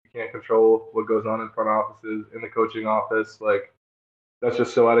can't control what goes on in front offices, in the coaching office. Like that's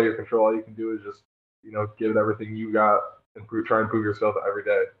just so out of your control. All you can do is just give it everything you got and try and prove yourself every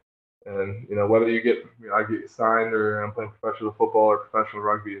day. And whether I get signed or I'm playing professional football or professional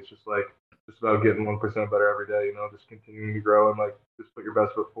rugby, it's just about getting 1% better every day. Just continuing to grow and like just put your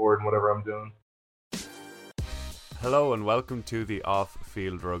best foot forward in whatever I'm doing. Hello and welcome to the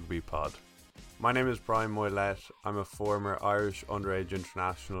Off-Field Rugby Pod. My name is Brian Moylett. I'm a former Irish underage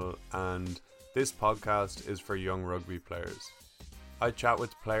international, and this podcast is for young rugby players. I chat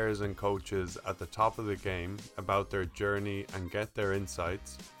with players and coaches at the top of the game about their journey and get their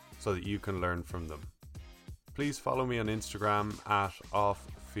insights so that you can learn from them. Please follow me on Instagram at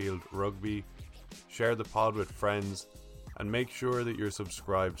OffFieldRugby, share the pod with friends, and make sure that you're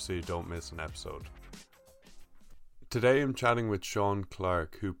subscribed so you don't miss an episode. Today I'm chatting with Shawn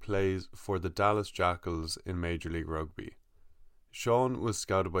Clarke, who plays for the Dallas Jackals in Major League Rugby. Shawn was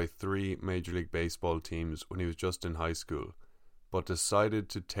scouted by 3 Major League Baseball teams when he was just in high school, but decided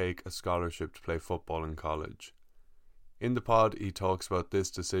to take a scholarship to play football in college. In the pod he talks about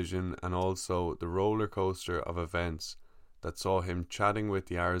this decision and also the roller coaster of events that saw him chatting with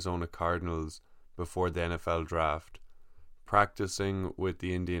the Arizona Cardinals before the NFL draft, practicing with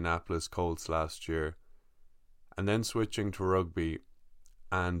the Indianapolis Colts last year, and then switching to rugby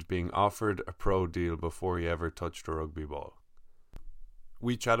and being offered a pro deal before he ever touched a rugby ball.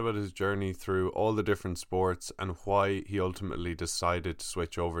 We chat about his journey through all the different sports and why he ultimately decided to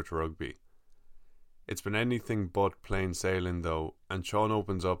switch over to rugby. It's been anything but plain sailing though, and Shawn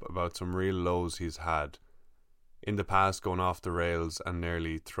opens up about some real lows he's had in the past, going off the rails and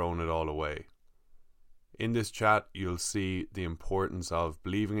nearly thrown it all away. In this chat you'll see the importance of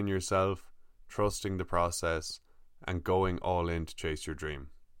believing in yourself, trusting the process, and going all in to chase your dream.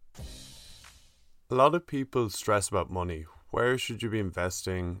 A lot of people stress about money. Where should you be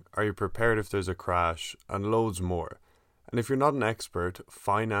investing? Are you prepared if there's a crash? And loads more. And if you're not an expert,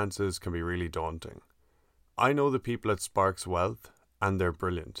 finances can be really daunting. I know the people at Sparks Wealth, and they're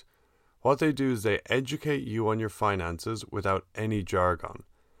brilliant. What they do is they educate you on your finances without any jargon.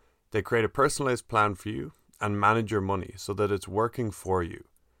 They create a personalized plan for you and manage your money so that it's working for you,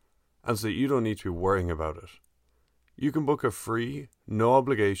 and so that you don't need to be worrying about it. You can book a free, no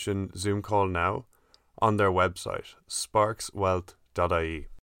obligation Zoom call now on their website, sparkswealth.ie.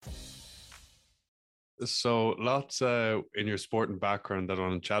 So lots in your sporting background that I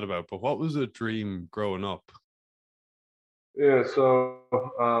want to chat about, but what was the dream growing up? Yeah, so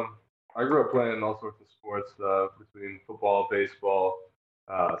I grew up playing all sorts of sports between football, baseball,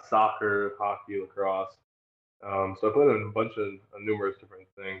 soccer, hockey, lacrosse. So I played in a bunch of numerous different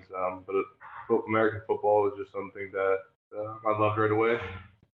things, but American football was just something that I loved right away.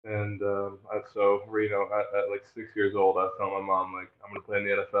 And at like 6 years old, I was telling my mom, like, I'm going to play in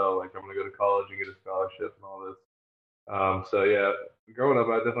the NFL, like, I'm going to go to college and get a scholarship and all this. So yeah, growing up,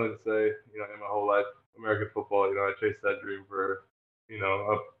 I definitely would say, in my whole life, American football, I chased that dream for,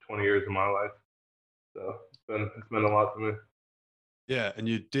 up 20 years of my life. So it's been a lot to me. Yeah, and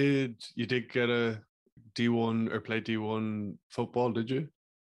you did get a D1 or play D1 football, did you?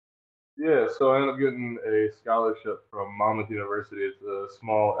 Yeah, so I ended up getting a scholarship from Monmouth University. It's a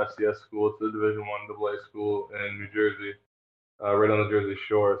small FCS school. It's a Division I AA school in New Jersey, right on the Jersey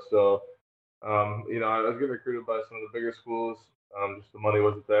Shore. So, I was getting recruited by some of the bigger schools. Just the money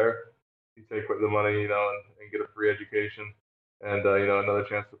wasn't there. You take the money, and get a free education, and another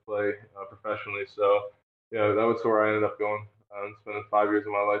chance to play professionally. So, that was where I ended up going. Spending 5 years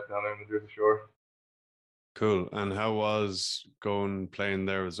of my life down there in the Jersey Shore. Cool. And how was playing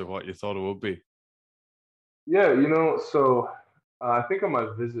there? Was it what you thought it would be? Yeah, so I think on my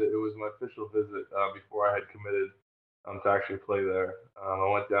visit, it was my official visit before I had committed to actually play there.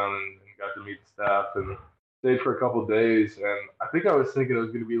 I went down and got to meet the staff and stayed for a couple days. And I think I was thinking it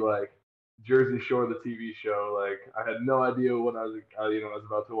was going to be like Jersey Shore, the TV show. Like I had no idea what I was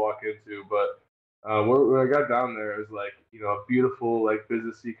about to walk into. But when I got down there, it was like a beautiful, like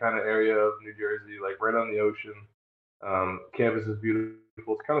businessy kind of area of New Jersey, like right on the ocean. Campus is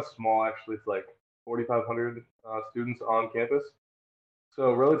beautiful. It's kind of small, actually. It's like 4,500 students on campus.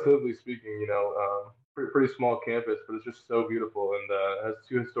 So relatively speaking, pretty small campus, but it's just so beautiful, and it has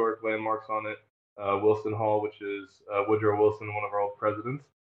 2 historic landmarks on it. Wilson Hall, which is Woodrow Wilson, one of our old presidents,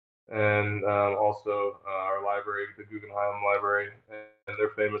 and also our library, the Guggenheim Library, and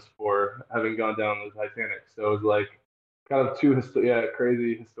they're famous for having gone down the Titanic. So it was like kind of 2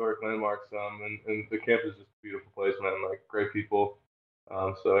 crazy historic landmarks. And the campus is just a beautiful place, man. Like great people.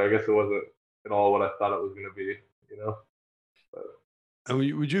 So I guess it wasn't at all what I thought it was going to be, But And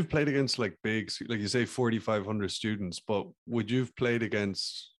would you have played against like big, like you say, 4,500 students, but would you have played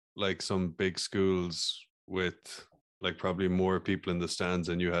against like some big schools with like probably more people in the stands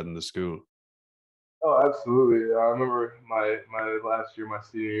than you had in the school. Oh, absolutely. I remember my last year, my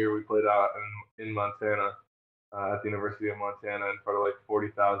senior year, we played out in Montana, at the University of Montana in front of like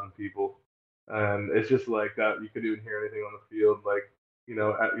 40,000 people. And it's just like that. You couldn't even hear anything on the field. Like,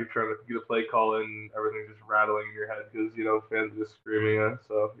 you're trying to get a play call in, everything's just rattling in your head because, fans are just screaming it.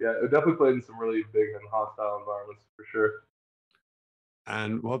 So, yeah, it definitely played in some really big and hostile environments for sure.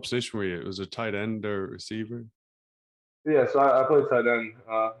 And what position were you? Was it tight end or receiver? Yeah, so I played tight end.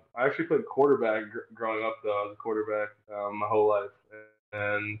 I actually played quarterback growing up, though. I was a quarterback my whole life,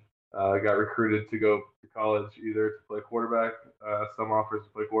 and I got recruited to go to college either to play quarterback. Some offers to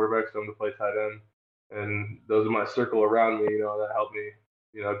play quarterback, some to play tight end, and those are my circle around me. That helped me,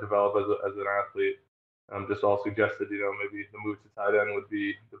 develop as an athlete. Just all suggested, maybe the move to tight end would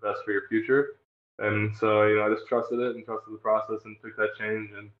be the best for your future. And so, I just trusted it and trusted the process and took that change.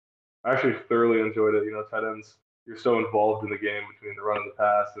 And I actually thoroughly enjoyed it. Tight ends, you're so involved in the game between the run and the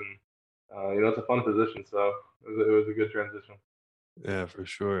pass, and it's a fun position. So it was a good transition. Yeah, for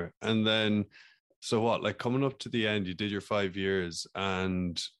sure. And then, so what, like coming up to the end, you did your 5 years,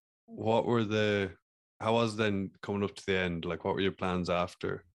 and what were how was then coming up to the end? Like, what were your plans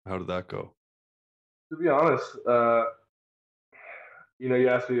after? How did that go? To be honest, you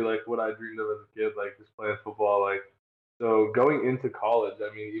asked me like what I dreamed of as a kid, like just playing football. Like, so going into college,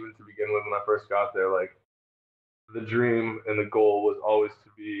 I mean, even to begin with, when I first got there, like the dream and the goal was always to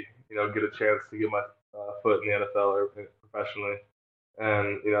be, get a chance to get my foot in the NFL or professionally.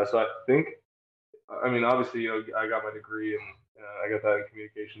 And so I think, I mean, obviously, I got my degree and I got that in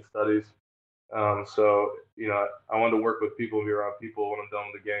communication studies. So I wanted to work with people and be around people when I'm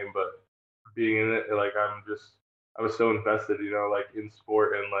done with the game. But being in it, like I was so invested, like in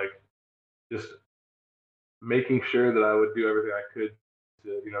sport and like just making sure that I would do everything I could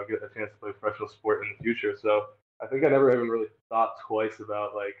to, get a chance to play professional sport in the future. So I think I never even really thought twice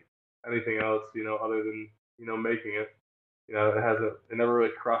about like anything else, other than, making it. It never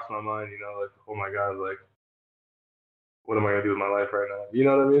really crossed my mind, like, oh my God, like, what am I gonna do with my life right now? You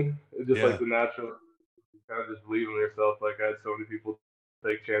know what I mean? It's just like Yeah, the natural, you kind of just believe in yourself. Like I had so many people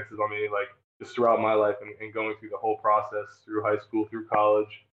take chances on me, like just throughout my life and going through the whole process through high school, through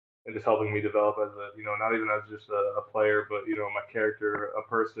college, and just helping me develop as a, not even as just a player, but my character, a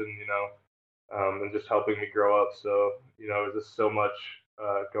person, and just helping me grow up. So it was just so much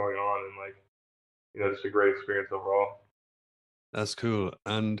going on, and like just a great experience overall. that's cool.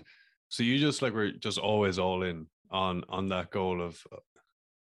 And so you just like were just always all in on that goal of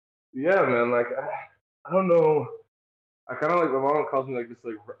Yeah, man. Like I don't know. I kind of like my mom calls me like just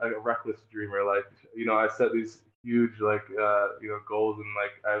like a reckless dreamer. Like I set these huge like goals and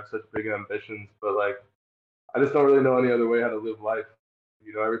like I have such big ambitions, but like I just don't really know any other way how to live life.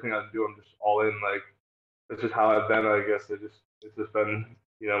 Everything I do, I'm just all in. Like it's just how I've been. I guess it's just been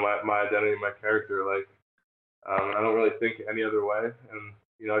my identity, my character. Like I don't really think any other way,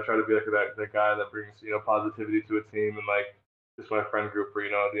 and I try to be like that guy that brings positivity to a team and like just my friend group or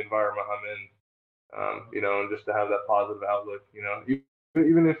the environment I'm in, and just to have that positive outlook,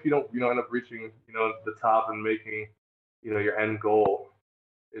 even if you don't, end up reaching, the top and making, your end goal,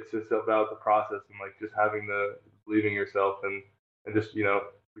 it's just about the process and like just having the believing yourself and just,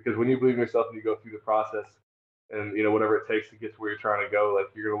 because when you believe in yourself and you go through the process and, whatever it takes to get to where you're trying to go, like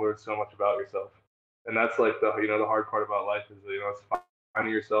you're going to learn so much about yourself. And that's like the hard part about life is, it's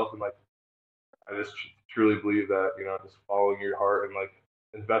finding yourself and like, I just truly believe that just following your heart and like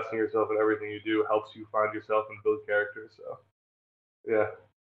investing yourself in everything you do helps you find yourself and build character. So yeah,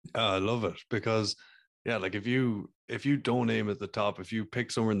 I love it because yeah, like if you don't aim at the top, if you pick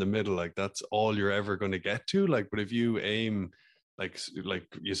somewhere in the middle, like that's all you're ever going to get to. Like, but if you aim like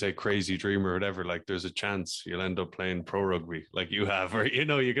you say crazy dream or whatever, like there's a chance you'll end up playing pro rugby like you have, or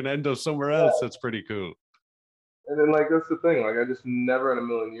you can end up somewhere else. yeah. That's pretty cool. And then like that's the thing. Like I just never in a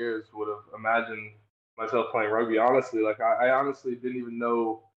million years would have imagined myself playing rugby. Honestly, like I honestly didn't even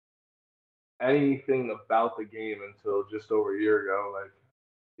know anything about the game until just over a year ago. Like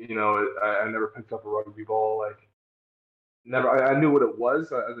I never picked up a rugby ball. Like never. I knew what it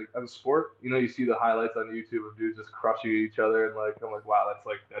was as a sport. You see the highlights on YouTube of dudes just crushing each other, and like I'm like, wow,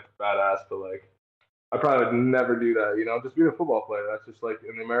 that's badass. But like I probably would never do that. Just being a football player. That's just like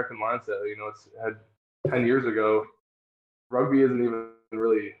in the American mindset. It's had 10 years ago. Rugby isn't even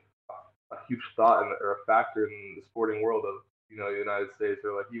really a huge thought or a factor in the sporting world of the United States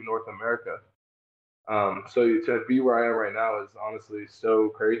or like even North America. So to be where I am right now is honestly so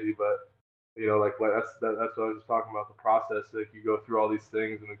crazy. But like that's what I was just talking about, the process. Like you go through all these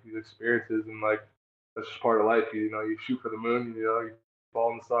things and like, these experiences, and like that's just part of life. You shoot for the moon.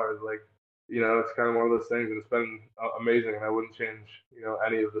 ball in the stars. Like, it's kind of one of those things, and it's been amazing, and I wouldn't change,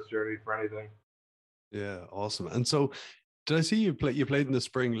 any of this journey for anything. Yeah, awesome. And so, did I see you play? You played in the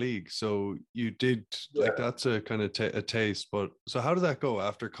spring league, so you did like Yeah. that's a kind of a taste. But so, how did that go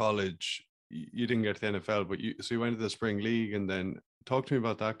after college? You didn't get to the NFL, but you went to the spring league, and then talk to me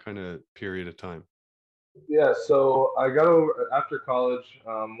about that kind of period of time. Yeah, so I got over after college,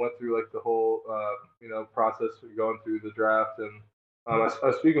 went through like the whole process of going through the draft, and I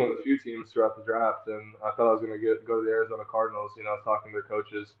was speaking with a few teams throughout the draft, and I thought I was going to go to the Arizona Cardinals. I was talking to their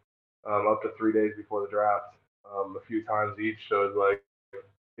coaches up to 3 days before the draft, a few times each. So it was like,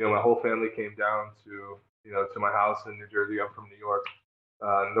 my whole family came down to my house in New Jersey. I'm from New York,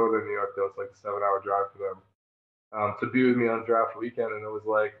 northern New York, though. It's like a 7 hour drive for them, to be with me on draft weekend, and it was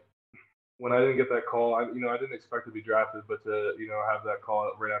like when I didn't get that call, I didn't expect to be drafted, but to have that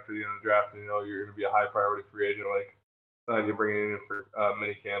call right after the end of the draft, and you're going to be a high priority free agent, like you bring it in for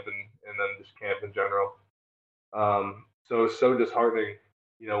mini camp and then just camp in general. So it's so disheartening,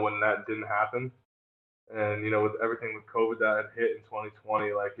 when that didn't happen, and with everything with COVID that had hit in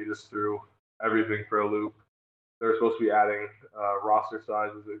 2020, like it just threw everything for a loop. They're supposed to be adding roster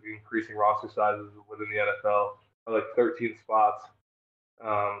sizes, increasing roster sizes within the NFL by like 13 spots.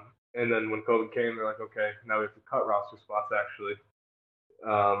 And then when COVID came, they're like, okay, now we have to cut roster spots actually.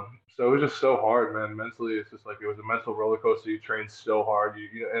 So it was just so hard, man. Mentally, it's just like it was a mental roller coaster. You trained so hard,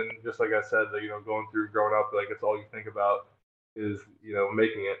 and just like I said, like, going through growing up, like it's all you think about is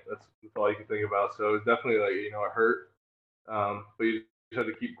making it. That's all you can think about. So it was definitely like it hurt, but you just had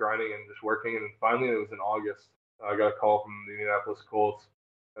to keep grinding and just working. And then finally, it was in August. I got a call from the Indianapolis Colts,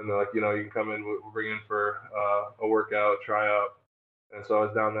 and they're like, you can come in. We'll bring in for a workout, tryout. And so I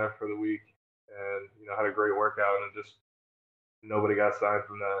was down there for the week, and had a great workout, and it just nobody got signed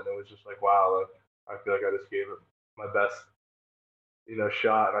from that, and it was just like, wow, like, I feel like I just gave it my best,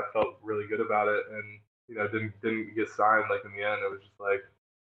 shot, and I felt really good about it, and didn't get signed. Like in the end, it was just like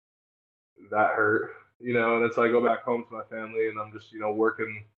that hurt, and then so I go back home to my family, and I'm just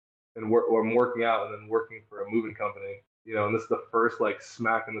working and I'm working out, and then working for a moving company, and this is the first like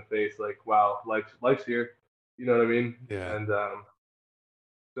smack in the face, like wow, life's here, you know what I mean, Yeah. and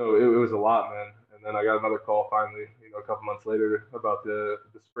so it was a lot, man. And then I got another call finally, a couple months later about the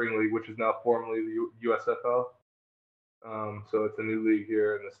spring league, which is now formally the USFL. So it's a new league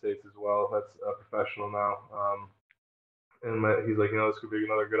here in the states as well. That's professional now. And he's like, this could be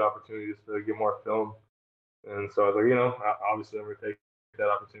another good opportunity just to get more film. And so I was like, obviously I'm gonna take that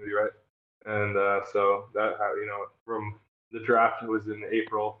opportunity, right? And so that, from the draft was in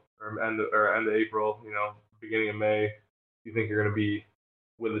April or end of April, beginning of May. You think you're gonna be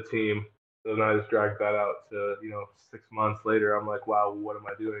with the team. So then I just dragged that out to 6 months later. I'm like, wow, what am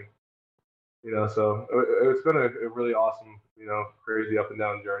I doing? So it's been a really awesome, crazy up and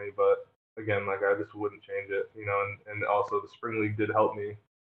down journey. But again, like I just wouldn't change it, and also the spring league did help me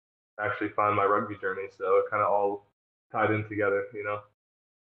actually find my rugby journey. So it kind of all tied in together.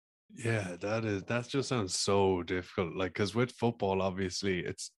 Yeah, that just sounds so difficult. Like, because with football, obviously,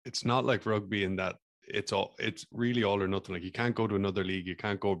 it's not like rugby in that it's really all or nothing. Like, you can't go to another league, you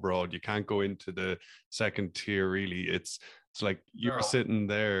can't go abroad, you can't go into the second tier. Really, it's like you're No. sitting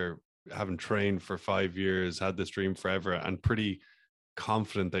there having trained for 5 years, had this dream forever, and pretty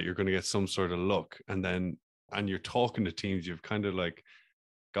confident that you're going to get some sort of luck, and you're talking to teams, you've kind of like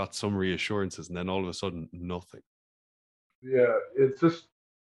got some reassurances, and then all of a sudden, nothing. Yeah, it's just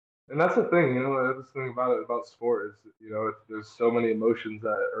and that's the thing, that's the thing about it about sport is, there's so many emotions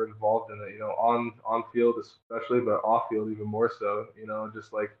that are involved in it, on field especially, but off field even more so,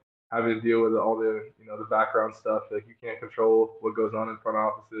 just like having to deal with all the, the background stuff. Like you can't control what goes on in front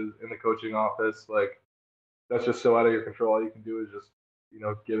offices, in the coaching office. Like that's just so out of your control. All you can do is just,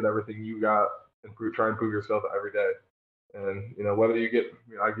 give it everything you got and try and prove yourself every day. And whether I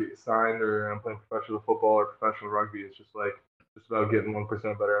get signed or I'm playing professional football or professional rugby, it's just like just about getting 1%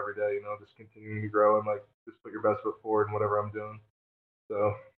 better every day. Just continuing to grow and like just put your best foot forward in whatever I'm doing.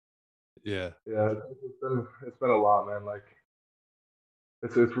 So Yeah. yeah, it's been a lot, man. Like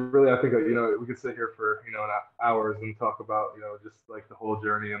it's really, I think, we could sit here for hours and talk about just like the whole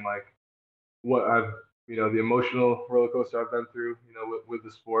journey and like what I've, the emotional roller coaster I've been through, with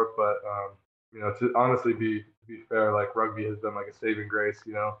the sport. But to honestly be fair, like rugby has been like a saving grace.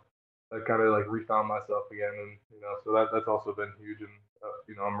 I kind of like refound myself again, and so that's also been huge,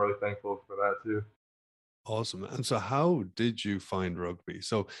 and I'm really thankful for that too. Awesome. And so, how did you find rugby?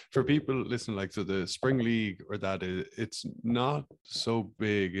 So, for people listening, like, so the spring league or that, it's not so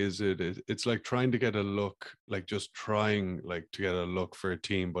big, is it? It's like trying to get a look, like just trying like to get a look for a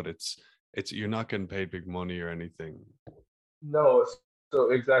team, but it's you're not getting paid big money or anything. No,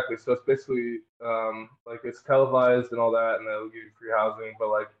 So exactly. So it's basically like it's televised and all that, and they'll give you free housing, but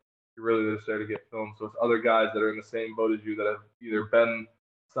like you're really just there to get filmed. So it's other guys that are in the same boat as you that have either been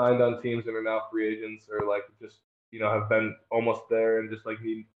signed on teams and are now free agents, or like just have been almost there and just like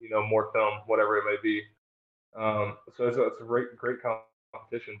need more film, whatever it may be. So it's a great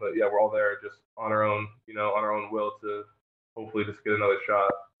competition, but yeah, we're all there just on our own, on our own will to hopefully just get another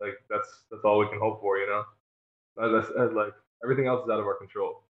shot. Like that's all we can hope for. As I said, like everything else is out of our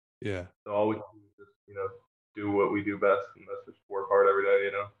control. Yeah. So all we can do is just, do what we do best, and that's just work hard every day.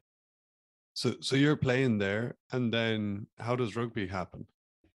 So you're playing there, and then how does rugby happen?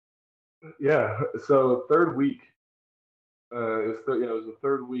 Yeah. So third week, it was the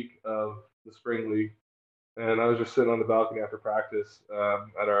third week of the spring league, and I was just sitting on the balcony after practice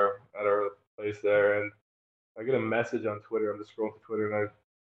at our place there, and I get a message on Twitter. I'm just scrolling through Twitter, and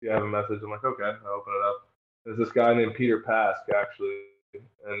I have a message. I'm like, okay, I'll open it up. There's this guy named Peter Pask actually,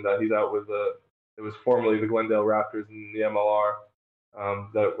 and he's out with it was formerly the Glendale Raptors in the MLR,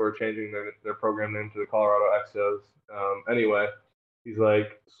 that were changing their program name to the Colorado Exos. Anyway, he's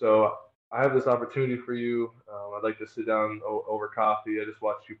like, so I have this opportunity for you. I'd like to sit down over coffee. I just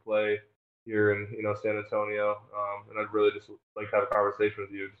watched you play here in San Antonio, and I'd really just like to have a conversation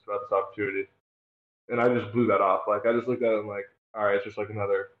with you just about this opportunity. And I just blew that off. Like I just looked at it and like, all right, it's just like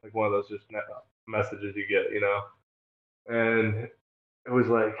another like one of those just messages you get. And it was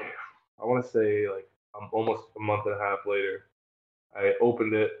like I want to say like almost a month and a half later, I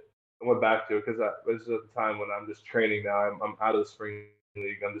opened it and went back to it because this is at the time when I'm just training now. I'm out of the spring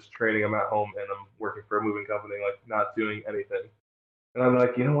league. I'm just training. I'm at home and I'm working for a moving company, like not doing anything. And I'm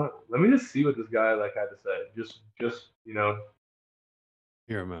like, you know what? Let me just see what this guy like had to say. Just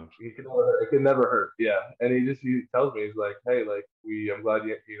Hear him out. it can never hurt. Yeah. And he tells me, he's like, hey, like I'm glad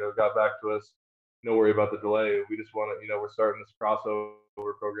you got back to us. No worry about the delay. We just want to, we're starting this crossover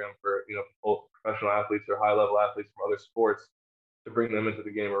program for, professional athletes or high level athletes from other sports to bring them into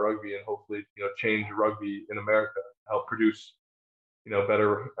the game of rugby and hopefully, change rugby in America, help produce,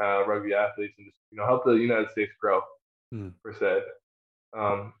 better rugby athletes and just, help the United States grow Hmm. per se.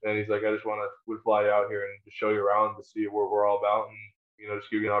 And he's like, I just would fly out here and just show you around to see what we're all about and,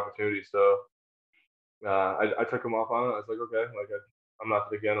 just give you an opportunity. So I took him off on it. I was like, okay, like I'm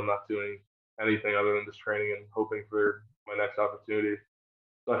not doing anything other than just training and hoping for my next opportunity.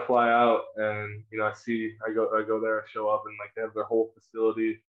 So I fly out and I go there, I show up and like they have their whole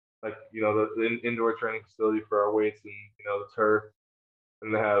facility, like the indoor training facility for our weights and the turf,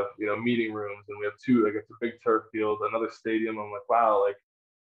 and they have meeting rooms and we have two like it's a big turf field, another stadium. I'm like, wow, like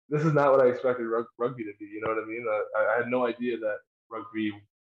this is not what I expected rugby to be. You know what I mean? I had no idea that rugby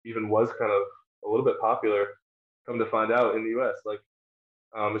even was kind of a little bit popular. Come to find out in the U.S., like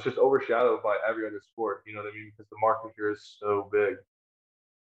it's just overshadowed by every other sport. You know what I mean? Because the market here is so big.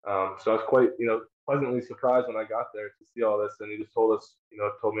 So I was quite, pleasantly surprised when I got there to see all this. And he just told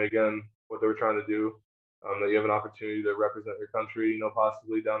me again what they were trying to do, that you have an opportunity to represent your country,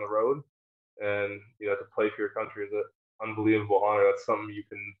 possibly down the road, and to play for your country is an unbelievable honor. That's something you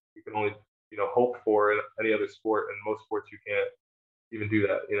can only hope for in any other sport. And most sports you can't even do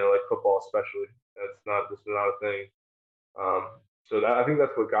that. Like football especially. This is not a thing. So I think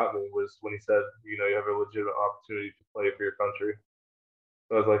that's what got me was when he said, you have a legitimate opportunity to play for your country.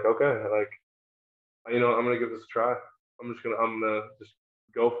 So I was like, okay, like I'm gonna give this a try. I'm gonna just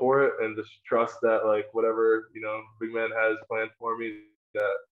go for it and just trust that like whatever big man has planned for me,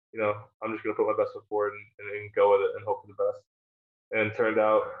 that I'm just gonna put my best foot forward and go with it and hope for the best. And it turned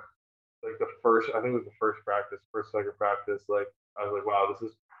out like I think it was the first practice, first second practice, like I was like, wow, this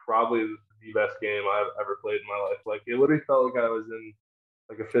is probably the best game I've ever played in my life. Like it literally felt like I was in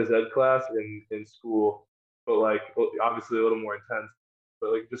like a phys ed class in school, but like obviously a little more intense,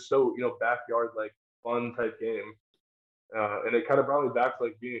 but like just so backyard like fun type game. And it kind of brought me back to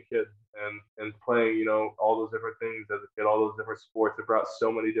like being a kid and playing all those different things as a kid, all those different sports. It brought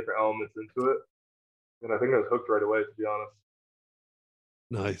so many different elements into it, and I think I was hooked right away, to be honest.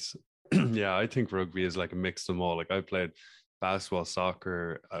 Nice. Yeah, I think rugby is like a mix of them all. Like I played basketball,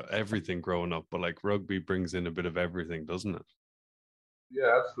 soccer, everything growing up, but like rugby brings in a bit of everything, doesn't it?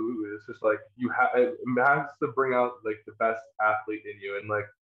 Yeah, absolutely. It's just like it has to bring out like the best athlete in you, and like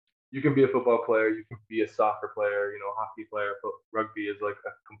you can be a football player, you can be a soccer player, hockey player, but rugby is like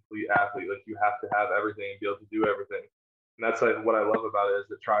a complete athlete. Like you have to have everything and be able to do everything. And that's like what I love about it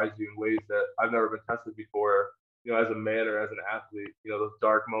is it tries you in ways that I've never been tested before. As a man or as an athlete, those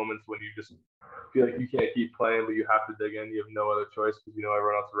dark moments when you just feel like you can't keep playing, but you have to dig in. You have no other choice because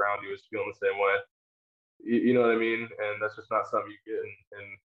everyone else around you is feeling the same way. You know what I mean? And that's just not something you get in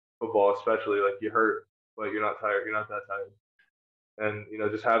football, especially like you hurt, but you're not tired. You're not that tired. and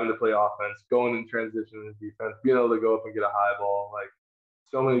just having to play offense, going in transition into defense, being able to go up and get a high ball, like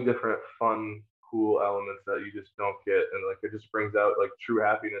so many different fun, cool elements that you just don't get, and like it just brings out like true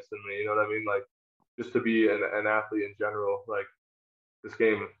happiness in me. You know what I mean? Like just to be an athlete in general, like this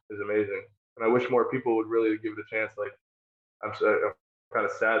game is amazing, and I wish more people would really give it a chance. Like I'm kind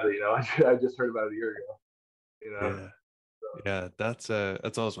of sad that I just heard about it a year ago. You know. Yeah. Yeah, that's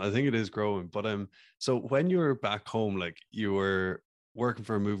awesome. I think it is growing. But so when you were back home, like you were working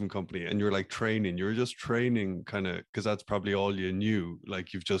for a moving company and you're like training, you were just training kind of because that's probably all you knew.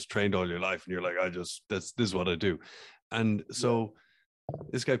 Like you've just trained all your life and you're like, this is what I do. And Yeah. so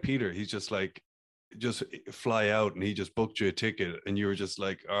this guy Peter, he's just like just fly out and he just booked you a ticket and you were just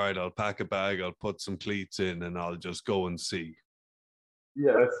like, all right, I'll pack a bag, I'll put some cleats in and I'll just go and see.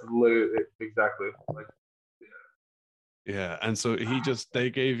 Yeah, that's literally exactly like Yeah. And so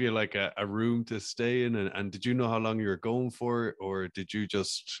they gave you like a room to stay in. And did you know how long you were going for? Or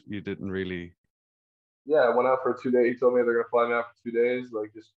you didn't really? yeah. I went out for 2 days. He told me they're gonna fly me out for 2 days.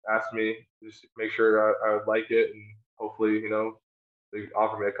 Like just ask me, just make sure I would like it, and hopefully they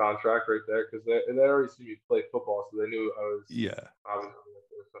offer me a contract right there because they already see me play football, so they knew I was Yeah. obviously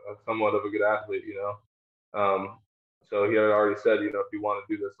somewhat of a good athlete. So he had already said, if you want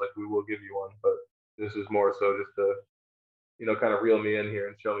to do this, like we will give you one, but this is more so just to kind of reel me in here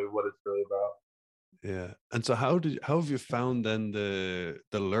and show me what it's really about. Yeah. And so how have you found then the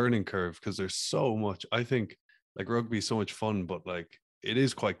learning curve? Because there's so much, I think like rugby is so much fun, but like it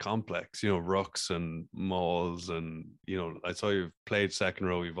is quite complex, rucks and mauls and I saw you've played second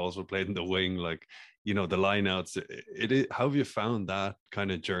row, you've also played in the wing, like, the lineouts. It is how have you found that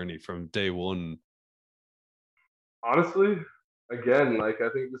kind of journey from day one? Honestly, again, like I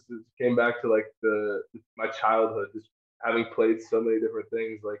think came back to like the my childhood, just having played so many different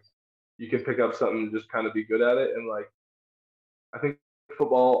things. Like you can pick up something and just kind of be good at it, and like I think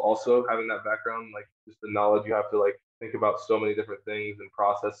football also having that background, like just the knowledge you have to like think about so many different things and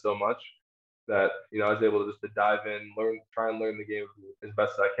process so much that I was able to just to dive in, try and learn the game as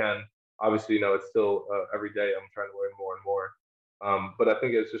best as I can. Obviously, it's still every day I'm trying to learn more and more. But I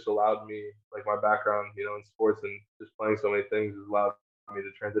think it's just allowed me, like my background, in sports and just playing so many things, has allowed me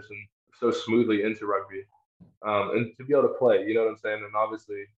to transition so smoothly into rugby and to be able to play. You know what I'm saying? And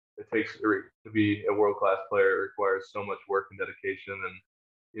obviously, it takes to be a world class player. It requires so much work and dedication,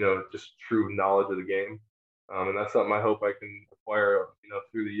 and just true knowledge of the game. And that's something I hope I can acquire,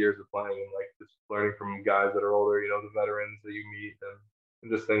 through the years of playing and like just learning from guys that are older, the veterans that you meet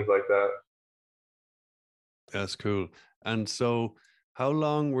and just things like that. That's cool. And so, how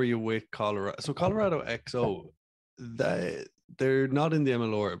long were you with Colorado? So Colorado XO, they're not in the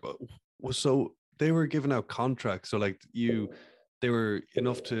MLR, but so they were giving out contracts. So like they were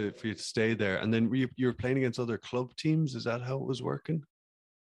enough for you to stay there, and then you were playing against other club teams. Is that how it was working?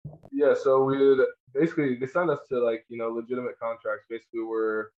 Yeah, so we would basically they signed us to like legitimate contracts. Basically,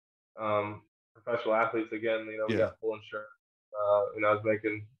 we're professional athletes again. We Yeah. got full insurance. I was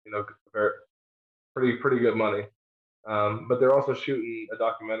making pretty good money. But they're also shooting a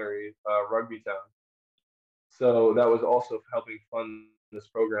documentary, Rugby Town. So that was also helping fund this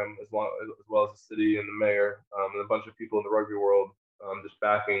program as well as the city and the mayor and a bunch of people in the rugby world just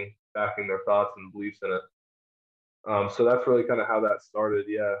backing their thoughts and beliefs in it. So that's really kind of how that started,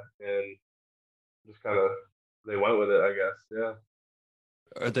 yeah, and just kind of they went with it, I guess,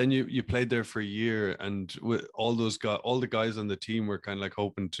 yeah. Then you played there for a year, and with all the guys on the team were kind of like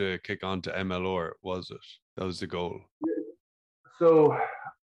hoping to kick on to MLR. Was it? That was the goal. So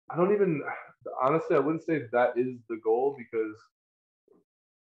I don't even honestly, I wouldn't say that is the goal because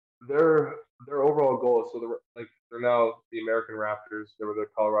their their overall goal is so they're now the American Raptors. They were the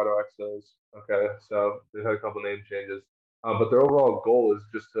Colorado Exos. Okay, so they've had a couple name changes, but their overall goal is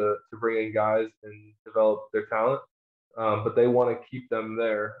just to bring in guys and develop their talent. But they want to keep them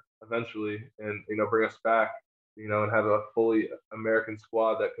there eventually, and bring us back, and have a fully American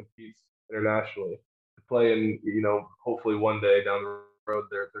squad that competes internationally to play in, hopefully one day down the road,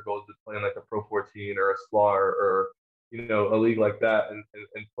 their goal is to play in like a Pro 14 or a SLAR or a league like that and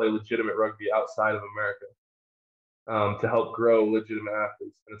play legitimate rugby outside of America to help grow legitimate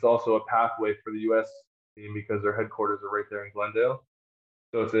athletes. And it's also a pathway for the U.S. team because their headquarters are right there in Glendale.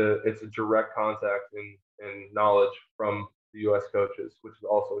 So it's a direct contact and knowledge from the U.S. coaches, which is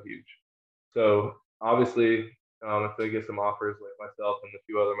also huge. So obviously, if they get some offers like myself and a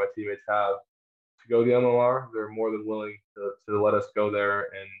few other my teammates have to go to the MLR, they're more than willing to let us go there.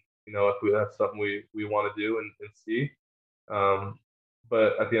 And if that's something we want to do and see. Um,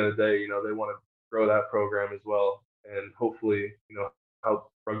 but at the end of the day, they want to grow that program as well, and hopefully,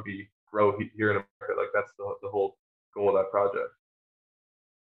 help rugby grow here in America. Like that's the whole goal of that project.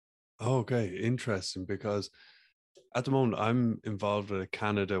 Okay, interesting. Because at the moment, I'm involved with a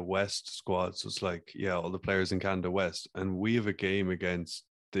Canada West squad. So it's like, yeah, all the players in Canada West. And we have a game against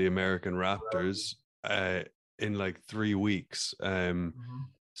the American Raptors uh, in like 3 weeks. Mhm.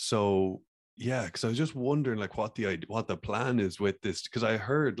 So yeah, because I was just wondering like what the plan is with this. Because I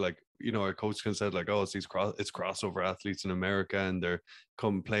heard like, our coach can said like, oh, it's crossover athletes in America and they're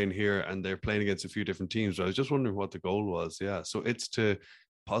come playing here and they're playing against a few different teams. So I was just wondering what the goal was. Yeah. So it's to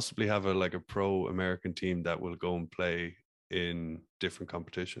possibly have a pro American team that will go and play in different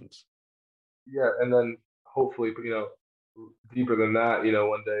competitions. Yeah, and then hopefully, deeper than that,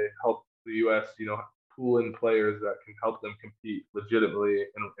 one day help the U.S. Pool in players that can help them compete legitimately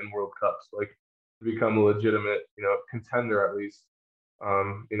in World Cups, like to become a legitimate, contender at least.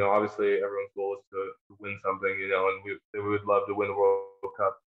 Obviously everyone's goal is to win something, and we would love to win the World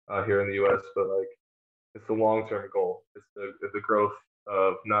Cup here in the U.S. But like it's the long term goal. It's the growth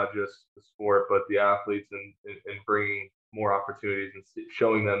of not just the sport but the athletes and bringing more opportunities and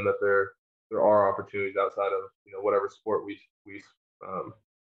showing them that there are opportunities outside of whatever sport we um,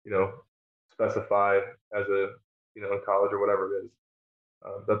 you know specify as a in college or whatever it is.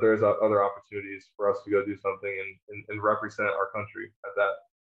 That there's other opportunities for us to go do something and represent our country at that.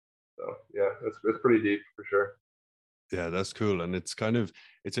 So yeah, it's pretty deep for sure. Yeah, that's cool. And it's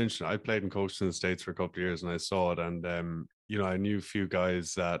interesting. I played and coached in the States for a couple of years and I saw it. And I knew a few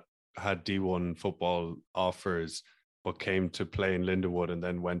guys that had D1 football offers but came to play in Lindenwood and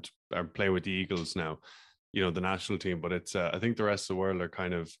then went and play with the Eagles now, the national team. But it's I think the rest of the world are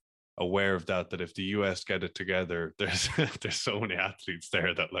kind of aware of that if the US get it together, there's so many athletes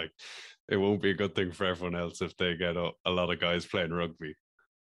there that like it won't be a good thing for everyone else if they get a lot of guys playing rugby.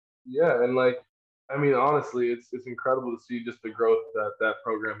 Yeah, and like I mean, honestly, it's incredible to see just the growth that that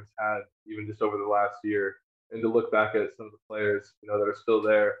program has had, even just over the last year, and to look back at some of the players, that are still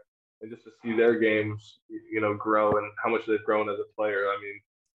there, and just to see their games, grow and how much they've grown as a player. I mean,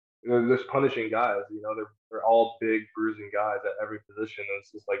 they're just punishing guys. They're all big, bruising guys at every position, and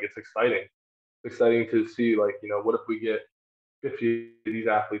it's just like it's exciting. It's exciting to see, like, what if we get 50 of these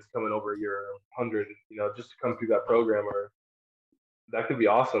athletes coming over a year, or 100, just to come through that program, or that could be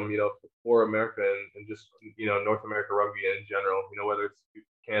awesome, for America and just, North America rugby in general, whether it's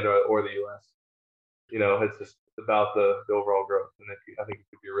Canada or the US. It's just about the overall growth. And I think it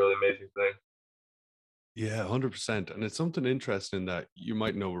could be a really amazing thing. Yeah, 100%. And it's something interesting that you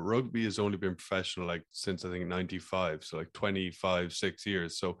might know rugby has only been professional like since I think 95, so like 25, 6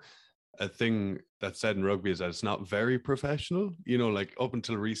 years. So a thing that's said in rugby is that it's not very professional. Like up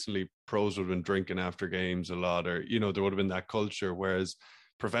until recently, pros would have been drinking after games a lot, or, there would have been that culture. Whereas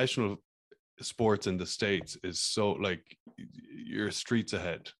professional sports in the States is so like you're streets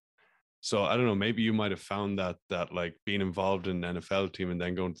ahead. So I don't know, maybe you might have found that like being involved in an NFL team and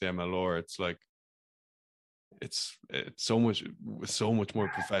then going to the MLR, it's like it's so much more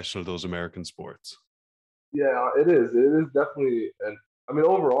professional, those American sports. Yeah, it is. It is definitely, and I mean,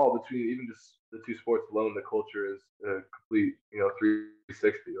 overall, between even just the two sports alone, the culture is a complete,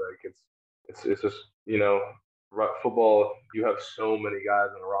 360. Like it's just, football. You have so many guys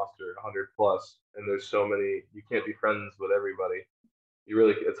on a roster, 100 plus, and there's so many. You can't be friends with everybody.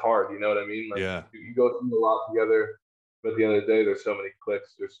 It's hard. You know what I mean? Like Yeah. you go through a lot together, but at the end of the day, there's so many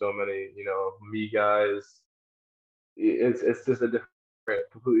clicks. There's so many, me guys. It's just a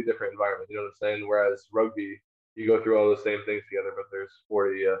completely different environment. You know what I'm saying? Whereas rugby, you go through all the same things together, but there's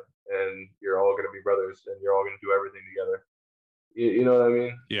 40 of you, and you're all going to be brothers, and you're all going to do everything together. You know what I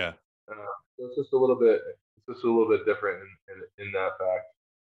mean? Yeah. So it's just a little bit. It's just a little bit different in that fact.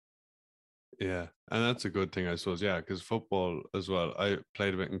 Yeah, and that's a good thing, I suppose. Yeah, because football as well. I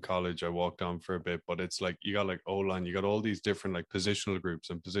played a bit in college. I walked on for a bit, but it's like you got like O line, you got all these different like positional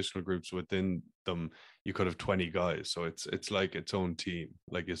groups, and positional groups within them. You could have 20 guys, so it's like its own team,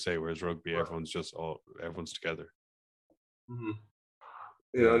 like you say. Whereas rugby, Right. everyone's together. hmm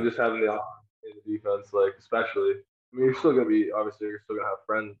Yeah, just having the offense and the defense, like especially. I mean, you're still gonna be obviously you're still gonna have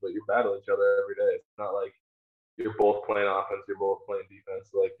friends, but you battle each other every day. It's not like you're both playing offense, you're both playing defense.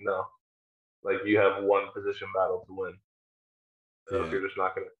 Like no, like you have one position battle to win. Or else yeah, you're just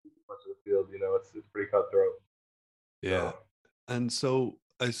not gonna see much of the field. It's pretty cutthroat. yeah. So And so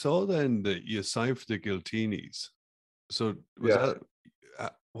I saw then that you signed for the Giltinis. So was yeah,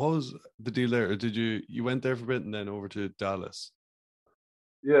 that what was the deal there? Or did you went there for a bit and then over to Dallas?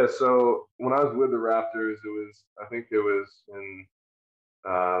 yeah. So when I was with the Raptors, I think it was in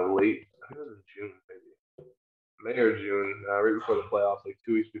late, I think it was in June, maybe May or June, right before the playoffs, like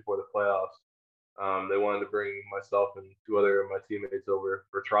 2 weeks before the playoffs. They wanted to bring myself and two other of my teammates over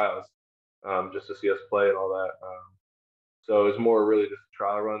for trials, just to see us play and all that. So it was more really just a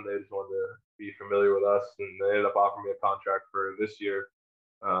trial run. They just wanted to be familiar with us, and they ended up offering me a contract for this year.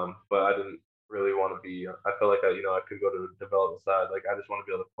 But I didn't really want to be. I felt like I could go to the development side. Like I just want to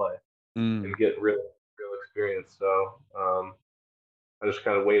be able to play Mm. and get real experience. So I just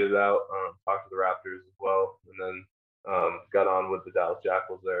kind of waited out, talked to the Raptors as well, and then got on with the Dallas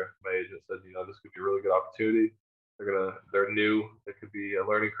Jackals there. My agent said, this could be a really good opportunity. They're new. It could be a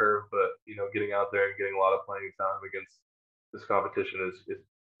learning curve, but getting out there and getting a lot of playing time against this competition is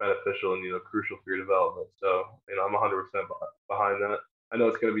beneficial and crucial for your development. So I'm 100% behind that. I know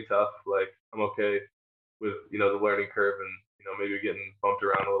it's going to be tough. Like I'm okay with the learning curve and maybe getting bumped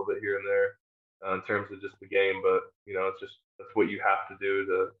around a little bit here and there in terms of just the game, but it's just that's what you have to do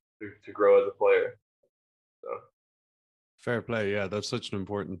to grow as a player. So Fair play. Yeah, that's such an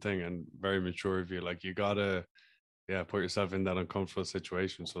important thing and very mature of you. Like you gotta, yeah, put yourself in that uncomfortable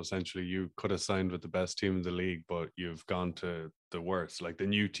situation. So essentially, you could have signed with the best team in the league, but you've gone to the worst, like the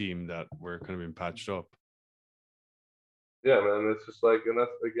new team that were kind of been patched up. yeah, man, it's just like, and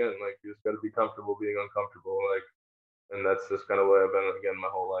that's again, like you just got to be comfortable being uncomfortable, like, and that's just kind of where I've been again my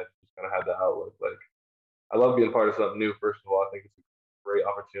whole life. Just kind of had that outlook. Like I love being part of something new. First of all, I think it's a great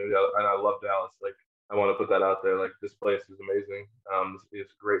opportunity, and I love Dallas. Like I want to put that out there. Like this place is amazing.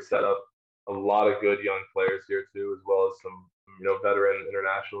 It's a great setup. A lot of good young players here too, as well as some veteran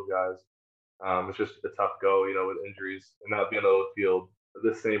international guys. It's just a tough go, with injuries and not being able to field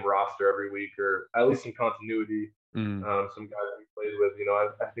the same roster every week, or at least some continuity. Mm. Some guys we played with,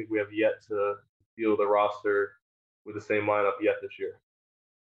 I think we have yet to field a roster with the same lineup yet this year.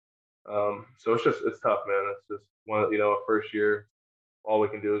 So it's tough, man. It's just one, a first year. All we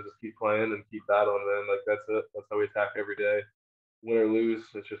can do is just keep playing and keep battling, man. Like that's it. That's how we attack every day. Win or lose,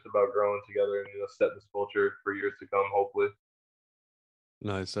 it's just about growing together and setting this culture for years to come, hopefully.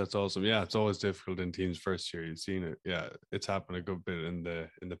 Nice, that's awesome. Yeah, it's always difficult in teams first year. You've seen it. Yeah, it's happened a good bit in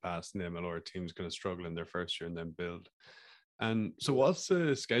the past in the MLR. Teams going to struggle in their first year and then build. And so, what's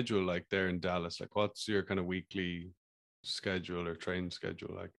the schedule like there in Dallas? Like, what's your kind of weekly schedule or train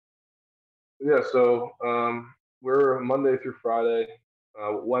schedule like? Yeah, so we're Monday through Friday.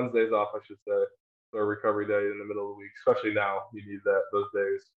 Wednesdays off, I should say. So a recovery day in the middle of the week, especially now. You need those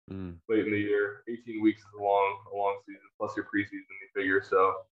days Mm. late in the year. 18 weeks is a long season, plus your preseason, you figure.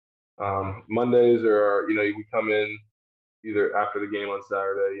 So Mondays are, we come in either after the game on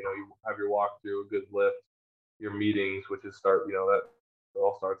Saturday, you have your walkthrough, a good lift, your meetings, which is that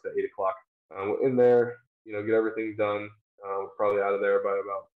all starts at 8 o'clock. In there, get everything done. Probably out of there by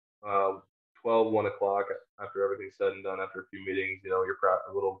about 12, 1 o'clock after everything's said and done, after a few meetings,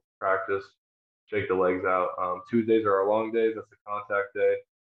 a little practice, shake the legs out. Tuesdays are our long days. That's the contact day.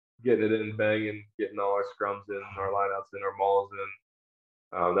 Getting it in, banging, getting all our scrums in, our lineouts in, our mauls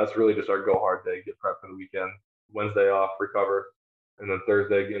in. That's really just our go hard day, get prep for the weekend. Wednesday off, recover. And then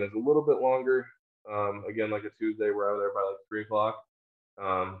Thursday again is a little bit longer. Again, like a Tuesday, we're out of there by like 3 o'clock.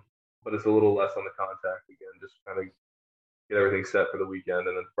 Um, but it's a little less on the contact again, just kind of get everything set for the weekend.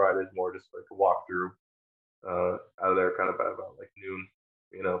 And then Friday's more just like a walkthrough out of there kind of by about like noon,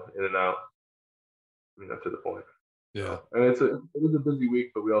 in and out, to the point. Yeah. So, and it is a busy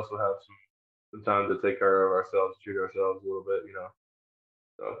week, but we also have some time to take care of ourselves, treat ourselves a little bit,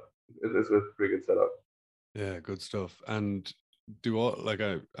 So it's a pretty good setup. Yeah, good stuff. And do all like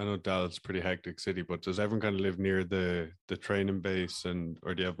I know Dallas is a pretty hectic city, but does everyone kind of live near the training base and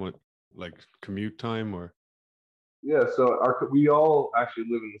or do you have much like commute time or Yeah, so we all actually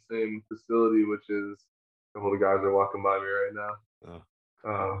live in the same facility, which is a couple of the guys are walking by me right now.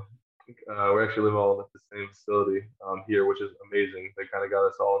 oh, Uh, we actually live all at the same facility here, which is amazing. They kind of got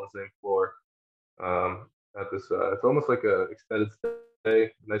us all on the same floor at this. It's almost like a extended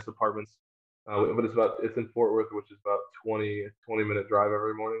stay, nice apartments. But it's in Fort Worth, which is about 20 minute drive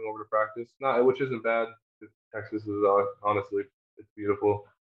every morning over to practice. Not which isn't bad. Texas is honestly it's beautiful.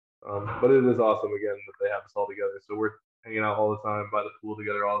 But it is awesome again that they have us all together. So we're hanging out all the time, by the pool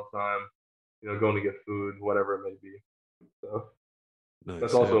together all the time. Going to get food, whatever it may be. So that's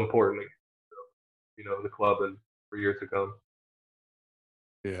nice, yeah. also important. The club and for years to come.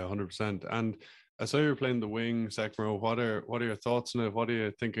 Yeah, 100%. And I saw you were playing the wing, second row. What are your thoughts on it? What are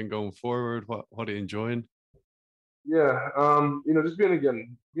you thinking going forward? What are you enjoying? Yeah, just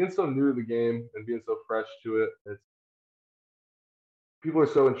being so new to the game and being so fresh to it. It's people are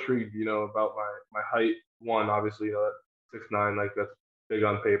so intrigued, about my height. One, obviously, that 6'9", like that's big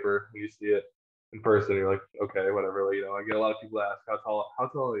on paper. When you see it in person, you're like, okay, whatever. Like, I get a lot of people ask how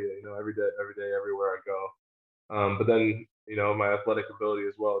tall are you? Every day, everywhere I go. But then, my athletic ability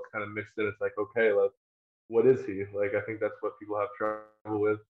as well. It's kind of mixed in. It's like, okay, like, what is he? Like, I think that's what people have trouble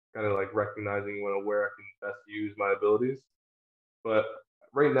with. kind of like recognizing where I can best use my abilities. But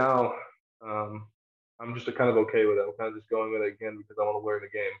right now, um, I'm just kind of okay with it. I'm kind of just going with it again because I want to learn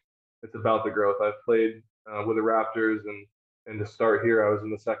the game. It's about the growth. I've played with the Raptors, and to start here, I was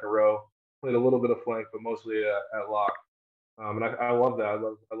in the second row. Played a little bit of flank, but mostly at lock. And I love that.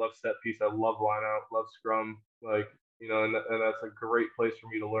 I love set piece. I love line out. Love scrum. Like and that's a great place for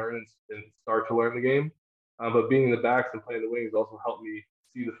me to learn and start to learn the game. But being in the backs and playing the wings also helped me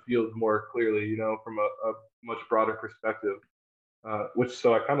see the field more clearly. From a much broader perspective. Which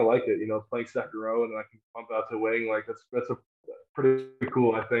so I kind of like it. Playing second row and I can pump out to wing. Like that's a pretty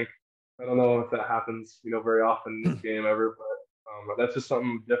cool. I think. I don't know if that happens, very often in this game ever, but that's just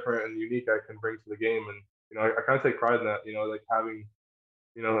something different and unique I can bring to the game. And I kind of take pride in that. Like having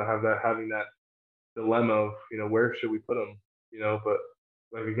that dilemma of where should we put them. But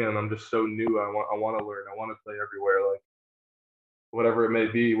like again, I'm just so new. I want to learn. I want to play everywhere. Like whatever it may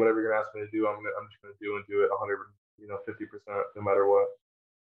be, whatever you're gonna ask me to do, I'm just gonna do it 100, 50%, no matter what.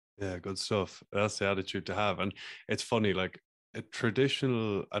 Yeah, good stuff. That's the attitude to have. And it's funny, like a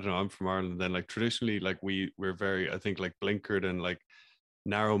traditional, I don't know, I'm from Ireland, then like traditionally, like we're very, I think, like blinkered and like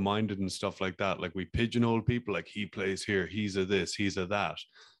narrow minded and stuff like that. Like we pigeonhole people, like he plays here, he's a this, he's a that.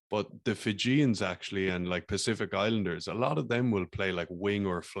 But the Fijians actually and like Pacific Islanders, a lot of them will play like wing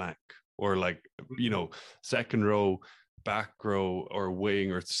or flank or like, second row, back row or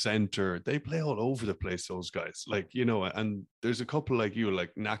wing or center. They play all over the place, those guys. Like, and there's a couple like you,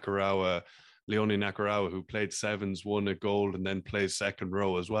 like Leone Nakarawa, who played sevens, won a gold, and then plays second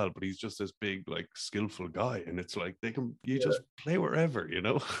row as well. But he's just this big, like skillful guy. And it's like you Yeah, just play wherever. yeah,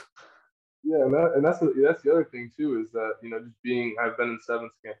 and that's the other thing too is that just being I've been in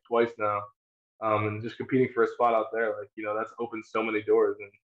sevens camp twice now, and just competing for a spot out there, like that's opened so many doors.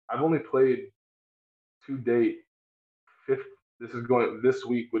 And I've only played to date fifth. This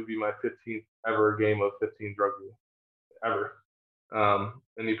week would be my 15th ever game of 15 rugby ever.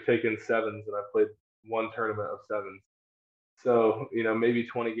 And you've taken sevens, and I've played one tournament of sevens. So, maybe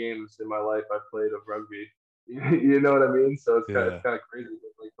 20 games in my life I've played of rugby. You know what I mean? So it's Yeah. kind of crazy.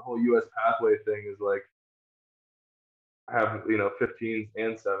 But like the whole U.S. pathway thing is like I have 15s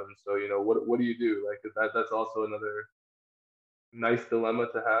and sevens. So what do you do? Like that's also another nice dilemma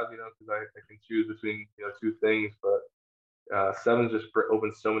to have. Because I can choose between two things, but sevens just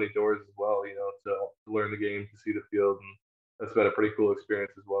opens so many doors as well. To learn the game, to see the field, and that's been a pretty cool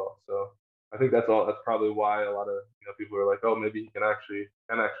experience as well. So I think that's all. That's probably why a lot of people are like, oh, maybe he can actually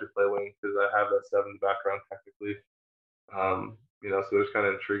play wing because I have that sevens background technically. So they're just kind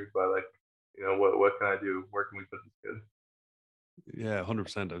of intrigued by like, what can I do? Where can we put this kid? Yeah,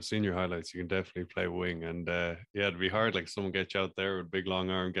 100%. I've seen your highlights. You can definitely play wing. And yeah, it'd be hard. Like someone gets you out there with a big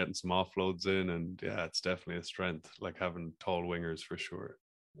long arm, getting some offloads in. And yeah, it's definitely a strength, like having tall wingers for sure.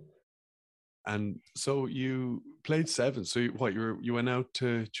 And so you played seven. So you went out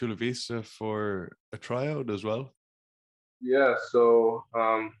to Chula Vista for a tryout as well? Yeah. So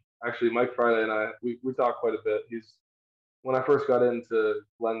actually, Mike Friday and we talk quite a bit. He's when I first got into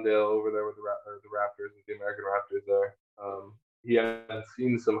Glendale over there with the Raptors, with the American Raptors there. He had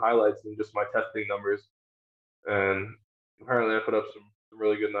seen some highlights in just my testing numbers, and apparently I put up some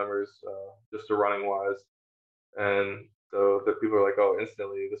really good numbers just to running wise. And so the people are like, oh,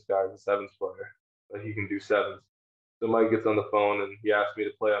 instantly this guy's a sevens player, like he can do sevens. So Mike gets on the phone and he asked me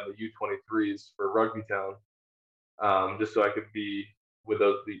to play on the U23s for Rugby Town, just so I could be with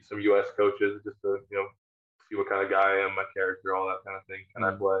some U.S. coaches, just to see what kind of guy I am, my character, all that kind of thing. Can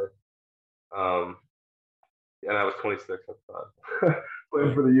I Mm, play? Um, and I was 26 at the time, playing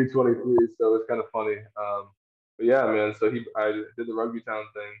right. for the U23, so it's kind of funny. But yeah, man. So I did the Rugby Town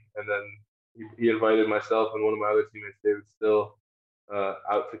thing, and then he invited myself and one of my other teammates, David Still,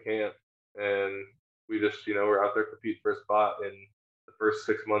 out to camp, and we just we're out there compete for a spot in the first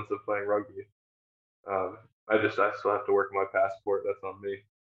 6 months of playing rugby. Um, I still have to work on my passport. That's on me.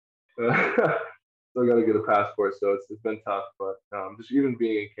 Still got to get a passport, so it's been tough. But just even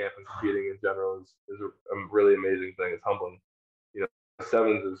being in camp and competing in general is a really amazing thing. It's humbling. You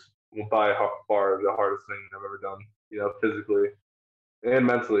Sevens is by far the hardest thing I've ever done. Physically and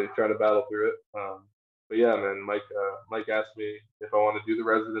mentally, trying to battle through it. But yeah, man, Mike asked me if I want to do the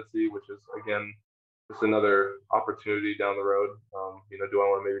residency, which is again just another opportunity down the road. Do I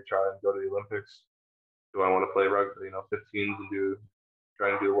want to maybe try and go to the Olympics? Do I want to play rugby, 15s and try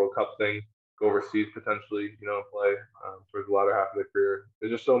and do the World Cup thing, go overseas potentially, and play towards the latter half of the career.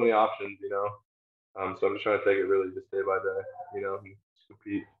 There's just so many options. So I'm just trying to take it really just day by day, and just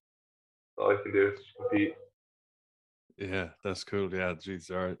compete. That's all I can do is just compete. Yeah, that's cool. Yeah, geez,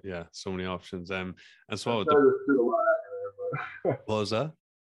 there are, yeah, so many options. And I'm so the sorry to shoot a lot at you there, what was that?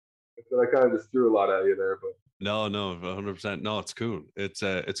 So I kind of just threw a lot at you there, but No, no, 100%. No, it's cool. It's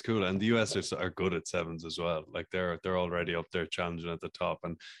cool, and the US are good at sevens as well. Like they're already up there challenging at the top,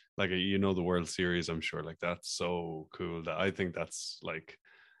 and like the World Series, I'm sure. Like that's so cool. That I think that's like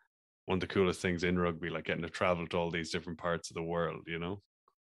one of the coolest things in rugby, like getting to travel to all these different parts of the world.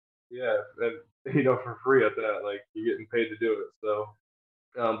 yeah, and for free at that, like you're getting paid to do it. So,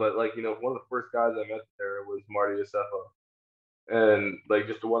 but like one of the first guys I met there was Marty Yosefa, and like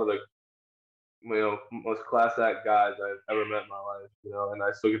just one of the most class act guys I've ever met in my life. And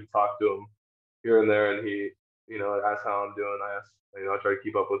I still get to talk to him here and there, and he asks how I'm doing. I try to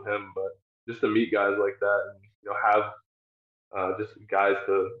keep up with him, but just to meet guys like that and have just guys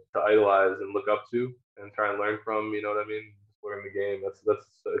to idolize and look up to and try and learn from. You know what I mean? Just learn the game. That's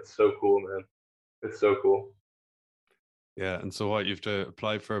it's so cool, man. It's so cool. Yeah, and so what? You have to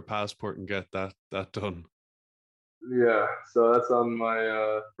apply for a passport and get that done. Yeah, so that's on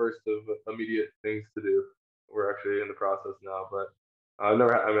my first of immediate things to do. We're actually in the process now, but I've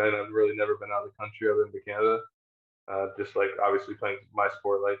really never been out of the country other than to Canada. Just like obviously playing my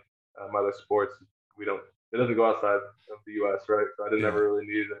sport, like my other sports, it doesn't go outside of the U.S., right? So I didn't Yeah. ever really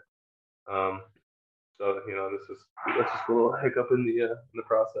need it. Um, so that's just a little hiccup in the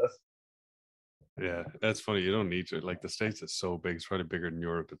process. Yeah, that's funny. You don't need to. Like the States is so big; it's probably bigger than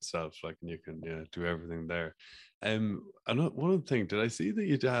Europe itself. Like, and you can do everything there. One other thing, did I see that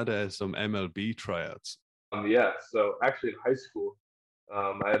you had some MLB tryouts? Yeah, so actually in high school,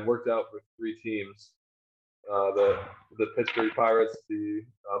 I had worked out for three teams: the Pittsburgh Pirates, the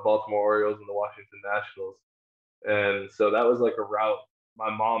Baltimore Orioles, and the Washington Nationals. And so that was like a route my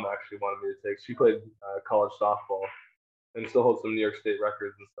mom actually wanted me to take. She played college softball and still holds some New York State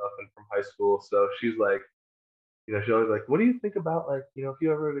records and stuff, and from high school. So she's like, she's always like, "What do you think about like, if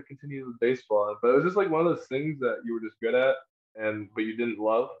you ever to continue with baseball?" But it was just like one of those things that you were just good at, and but you didn't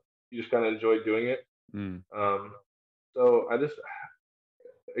love. You just kind of enjoyed doing it. Mm. Um, so I just,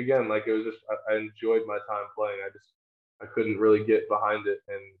 again, like it was just, I enjoyed my time playing. I couldn't really get behind it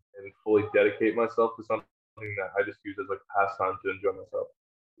and fully dedicate myself to something that I just used as like a pastime to enjoy myself.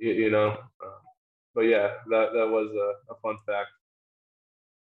 You know. But yeah, that was a fun fact.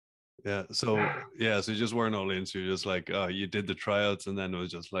 Yeah. So yeah, so you just weren't all in. So you're just like, you did the tryouts, and then it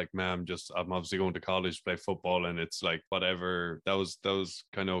was just like, man, I'm obviously going to college to play football, and it's like whatever. That was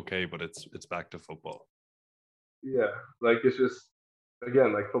kind of okay, but it's back to football. Yeah, like it's just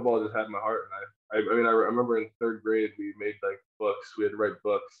again like football just had my heart, and I remember in third grade we made like books. We had to write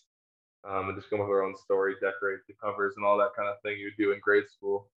books, and just come up with our own story, decorate the covers, and all that kind of thing you do in grade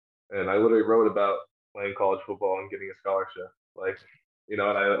school. And I literally wrote about playing college football and getting a scholarship, like and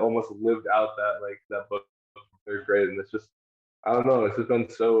I almost lived out that book from third grade. And it's just I don't know, it's just been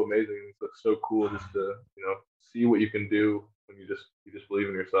so amazing. It's so cool just to see what you can do when you just believe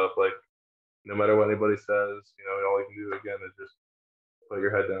in yourself. Like no matter what anybody says, all you can do again is just put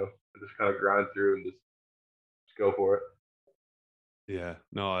your head down and just kind of grind through and just go for it. Yeah.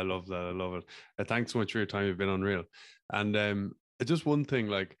 No, I love that. I love it. Thanks so much for your time. You've been unreal. And just one thing,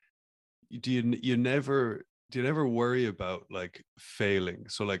 like, do you never worry about like failing?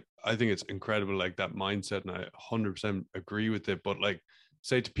 So like I think it's incredible, like that mindset, and I 100% agree with it. But like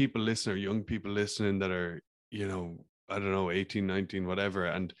say to people listening, or young people listening that are, I don't know, 18, 19, whatever,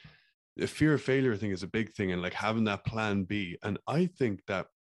 and the fear of failure thing is a big thing, and like having that plan B. And I think that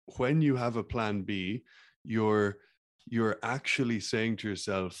when you have a plan B, you're you're actually saying to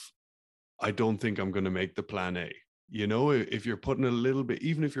yourself, I don't think I'm going to make the plan A. If you're putting a little bit,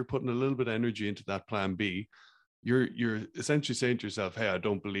 even if you're putting a little bit of energy into that plan B, you're essentially saying to yourself, hey, I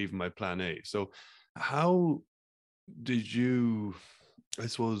don't believe in my plan A. So how did you, I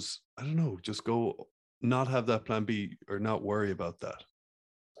suppose, I don't know, just go not have that plan B or not worry about that?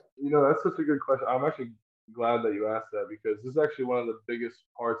 That's such a good question. I'm actually glad that you asked that because this is actually one of the biggest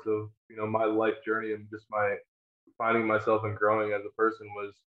parts of my life journey and just my finding myself and growing as a person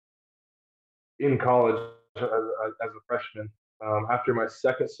was in college as a freshman. After my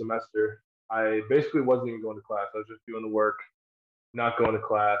second semester, I basically wasn't even going to class. I was just doing the work, not going to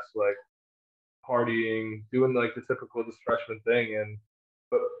class, like partying, doing like the typical just freshman thing, and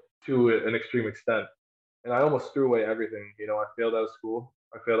but to an extreme extent. And I almost threw away everything. I failed out of school.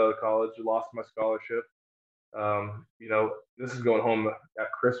 I failed out of college. Lost my scholarship. This is going home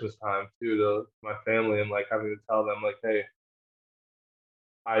at Christmas time too to my family and like having to tell them like, hey,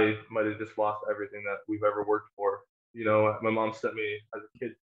 I might have just lost everything that we've ever worked for. My mom sent me as a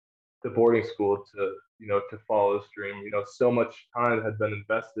kid to boarding school to follow this dream. So much time had been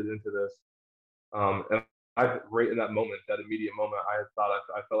invested into this, and I right in that moment, that immediate moment, I had thought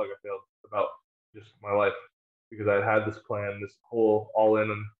I felt like I failed about just my life because I had this plan, this whole all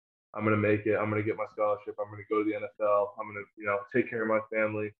in I'm gonna make it. I'm gonna get my scholarship. I'm gonna go to the NFL. I'm gonna, take care of my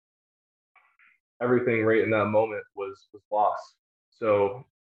family. Everything right in that moment was lost. So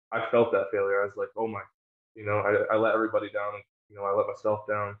I felt that failure. I was like, oh my, I let everybody down. I let myself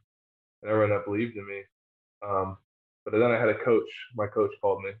down, and everyone that believed in me. Um, but then I had a coach. My coach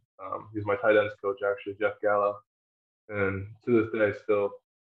called me. He's my tight ends coach, actually, Jeff Gallo. And to this day, still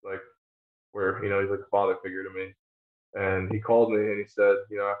like he's like a father figure to me. And he called me and he said,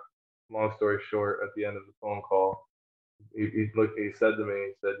 long story short, at the end of the phone call, he said to me,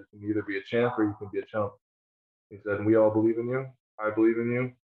 he said, you can either be a champ or you can be a chump. He said, we all believe in you. I believe in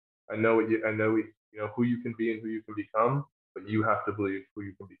you. I know who you can be and who you can become, but you have to believe who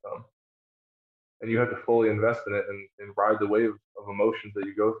you can become. And you have to fully invest in it and ride the wave of emotions that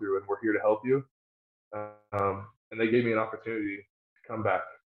you go through. And we're here to help you. And they gave me an opportunity to come back,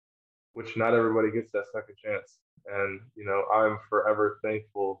 which not everybody gets that second chance. And, I'm forever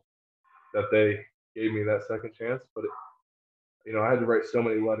thankful that they gave me that second chance. But, I had to write so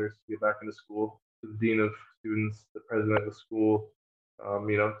many letters to get back into school, to the dean of students, the president of the school,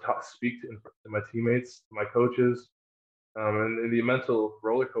 speak to my teammates, to my coaches, and the mental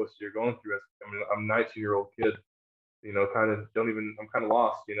roller coaster you're going through. I'm a 19-year-old kid, I'm kind of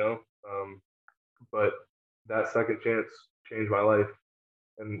lost, but that second chance changed my life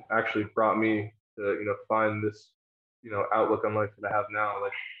and actually brought me to, find this, outlook on life that I have now,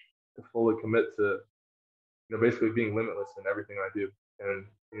 like to fully commit to, basically being limitless in everything I do and,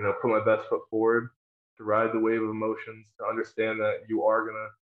 put my best foot forward to ride the wave of emotions, to understand that you are going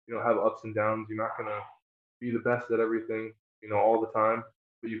to, have ups and downs. You're not going to be the best at everything, all the time,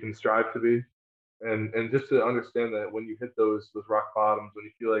 but you can strive to be. And just to understand that when you hit those rock bottoms, when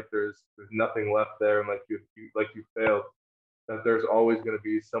you feel like there's nothing left there and like you failed, that there's always going to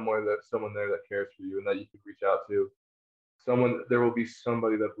be someone there that cares for you and that you can reach out to. There will be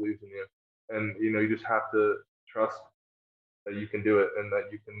somebody that believes in you, and you just have to trust that you can do it and that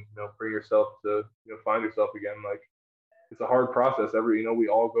you can bring yourself to find yourself again. Like it's a hard process. We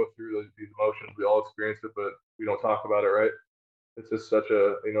all go through these emotions, we all experience it, but we don't talk about it, right? It's just such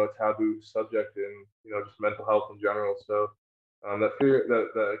a taboo subject in just mental health in general. So that fear,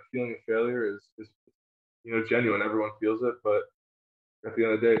 that feeling of failure is genuine. Everyone feels it, but at the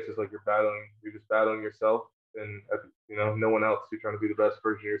end of the day, it's just like you're just battling yourself, and no one else. You're trying to be the best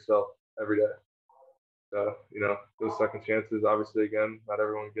version of yourself every day. So those second chances, obviously, again, not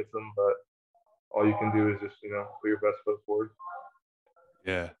everyone gets them, but all you can do is just put your best foot forward.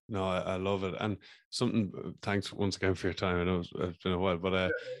 Yeah, no, I love it. And something, thanks once again for your time. I know it's been a while,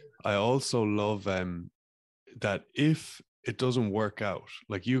 but I also love that if it doesn't work out,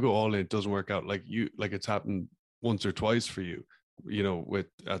 like you go all in, it doesn't work out, like it's happened once or twice for you, with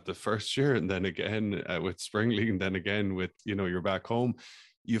at the first year and then again with Spring League and then again with, you're back home,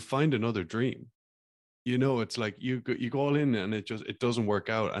 you find another dream. It's like you go all in and it doesn't work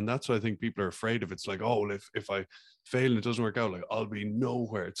out. And that's what I think people are afraid of. It's like, oh, well, if I fail and it doesn't work out, like I'll be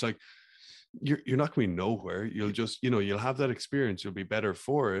nowhere. It's like, you're not going to be nowhere. You'll just, you'll have that experience. You'll be better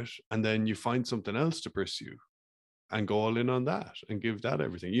for it. And then you find something else to pursue and go all in on that and give that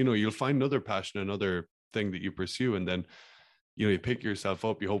everything. You'll find another passion, another thing that you pursue. And then, you pick yourself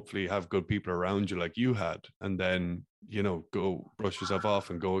up. You hopefully have good people around you like you had. And then, go brush yourself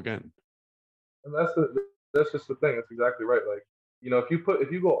off and go again. And that's just the thing. That's exactly right. Like,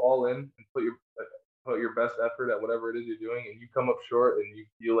 if you go all in and put your best effort at whatever it is you're doing, and you come up short and you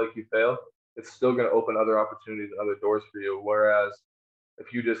feel like you fail, it's still going to open other opportunities and other doors for you. Whereas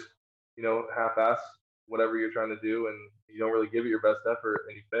if you just half-ass whatever you're trying to do and you don't really give it your best effort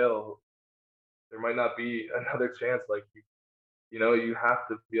and you fail, there might not be another chance. Like you have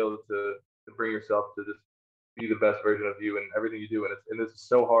to be able to bring yourself to just be the best version of you in everything you do, and it's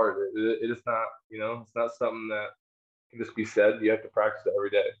so hard. It is not it's not something that can just be said. You have to practice it every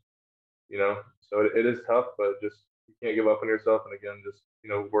day. So it is tough, but just you can't give up on yourself, and again, just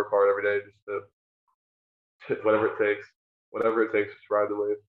work hard every day, just to whatever it takes, just ride the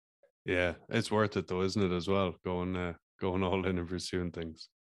wave. Yeah, it's worth it though, isn't it? As well, going all in and pursuing things.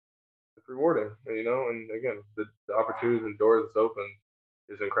 It's rewarding, and again, the opportunities and doors it's open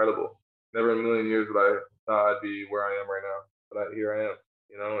is incredible. Never in a million years would I thought I'd be where I am right now, but here I am,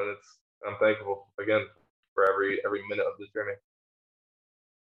 and I'm thankful again for every minute of this journey.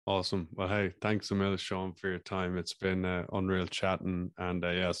 Awesome. Well, hey, thanks a million, Shawn, for your time. It's been unreal chatting, and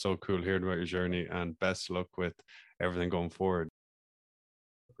yeah, so cool hearing about your journey. And best luck with everything going forward.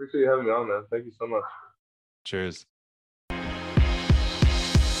 Appreciate you having me on, man. Thank you so much. Cheers.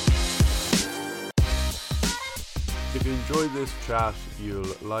 If you enjoyed this chat,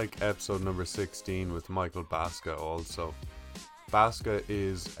 you'll like episode number 16 with Michael Baska also. Baska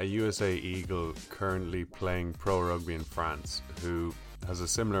is a USA Eagle currently playing pro rugby in France who has a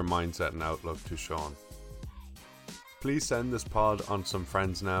similar mindset and outlook to Shawn. Please send this pod on some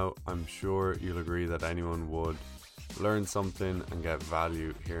friends now. I'm sure you'll agree that anyone would learn something and get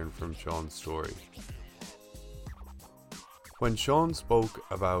value hearing from Shawn's story. When Shawn spoke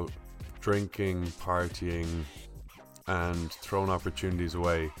about drinking, partying and throwing opportunities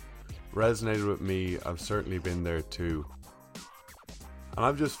away, resonated with me. I've certainly been there too. And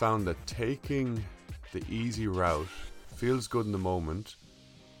I've just found that taking the easy route feels good in the moment,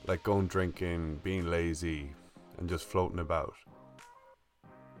 like going drinking, being lazy and just floating about.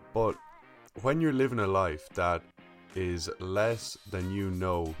 But when you're living a life that is less than you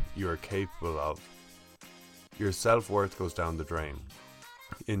know you're capable of, your self-worth goes down the drain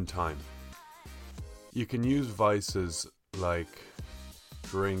in time. You can use vices like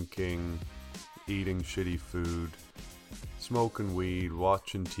drinking, eating shitty food, smoking weed,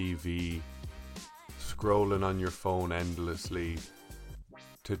 watching TV, scrolling on your phone endlessly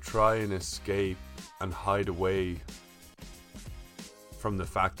to try and escape and hide away from the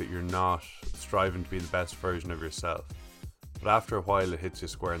fact that you're not striving to be the best version of yourself. But after a while it hits you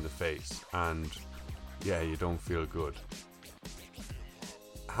square in the face and yeah, you don't feel good.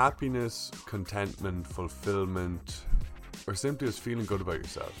 Happiness, contentment, fulfillment, or simply just feeling good about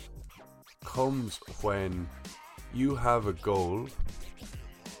yourself comes when you have a goal,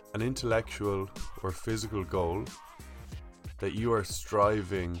 an intellectual or physical goal that you are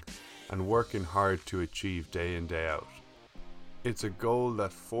striving and working hard to achieve day in, day out. It's a goal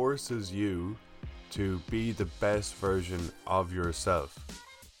that forces you to be the best version of yourself,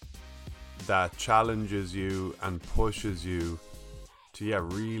 that challenges you and pushes you to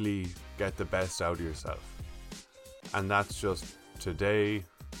really get the best out of yourself. And that's just today,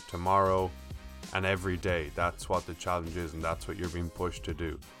 tomorrow, and every day. That's what the challenge is, and that's what you're being pushed to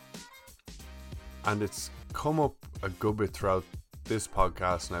do. And it's come up a good bit throughout this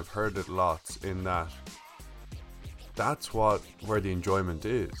podcast, and I've heard it lots, in that that's where the enjoyment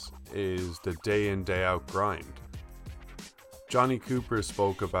is the day in, day out grind. Johnny Cooper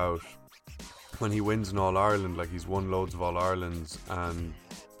spoke about when he wins an All-Ireland, like he's won loads of All-Irelands,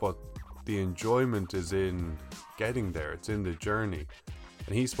 but the enjoyment is in getting there, it's in the journey.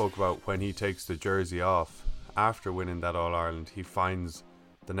 And he spoke about when he takes the jersey off after winning that All-Ireland, he finds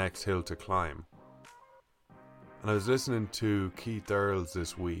the next hill to climb. And I was listening to Keith Earls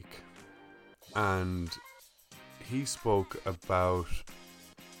this week, and he spoke about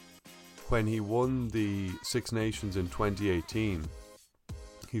when he won the Six Nations in 2018,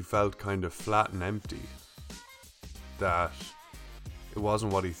 he felt kind of flat and empty, that it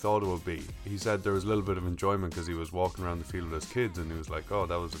wasn't what he thought it would be. He said there was a little bit of enjoyment because he was walking around the field with his kids and he was like, oh,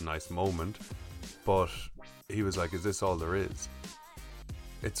 that was a nice moment, but he was like, is this all there is?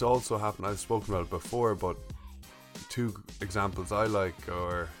 It's also happened, I've spoken about it before, but two examples I like,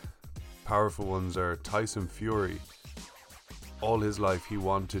 or powerful ones, are Tyson Fury. All his life he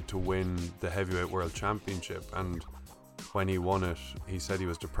wanted to win the heavyweight world championship, and when he won it, he said he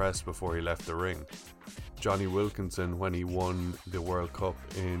was depressed before he left the ring. Johnny Wilkinson, when he won the World Cup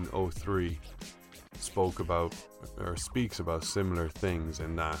in 2003, speaks about similar things,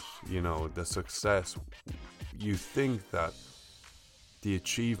 in that, the success, you think that the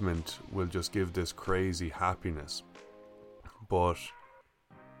achievement will just give this crazy happiness, but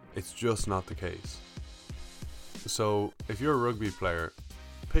it's just not the case. So if you're a rugby player,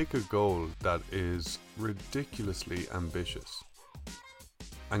 pick a goal that is ridiculously ambitious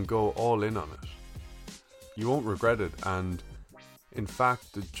and go all in on it. You won't regret it, and in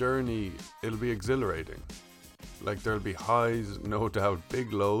fact the journey, it'll be exhilarating. Like, there'll be highs, no doubt,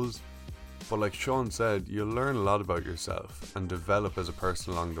 big lows, but like Shawn said, you'll learn a lot about yourself and develop as a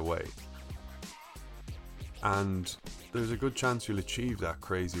person along the way. And there's a good chance you'll achieve that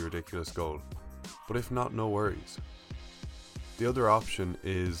crazy, ridiculous goal. But if not, no worries. The other option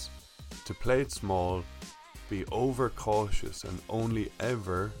is to play it small, be overcautious, and only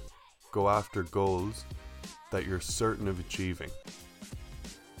ever go after goals that you're certain of achieving.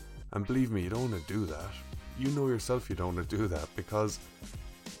 And believe me, you don't want to do that. You know yourself you don't want to do that, because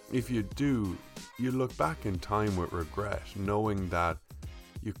if you do, you look back in time with regret, knowing that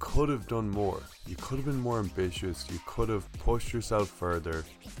you could have done more. You could have been more ambitious. You could have pushed yourself further,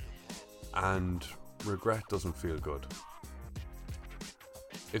 and regret doesn't feel good.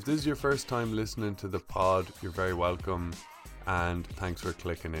 If this is your first time listening to the pod, you're very welcome, and thanks for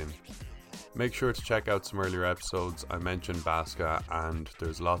clicking in. Make sure to check out some earlier episodes. I mentioned Baska, and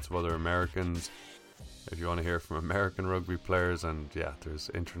there's lots of other Americans if you want to hear from American rugby players, and yeah, there's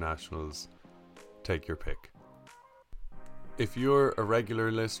internationals. Take your pick. If you're a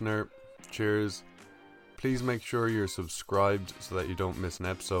regular listener, cheers. Please make sure you're subscribed so that you don't miss an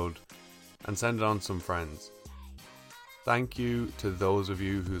episode, and send it on to some friends. Thank you to those of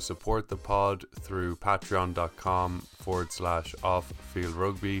you who support the pod through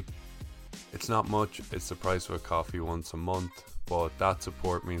patreon.com/offfieldrugby. It's not much, it's the price of a coffee once a month, but that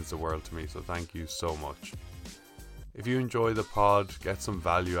support means the world to me, so thank you so much. If you enjoy the pod, get some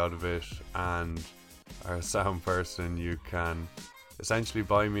value out of it, and are a sound person, you can essentially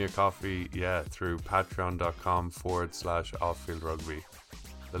buy me a coffee, through patreon.com/offfieldrugby.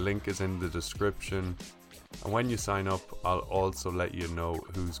 The link is in the description, and when you sign up, I'll also let you know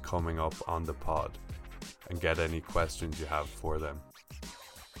who's coming up on the pod and get any questions you have for them.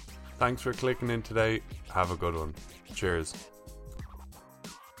 Thanks for clicking in today. Have a good one. Cheers.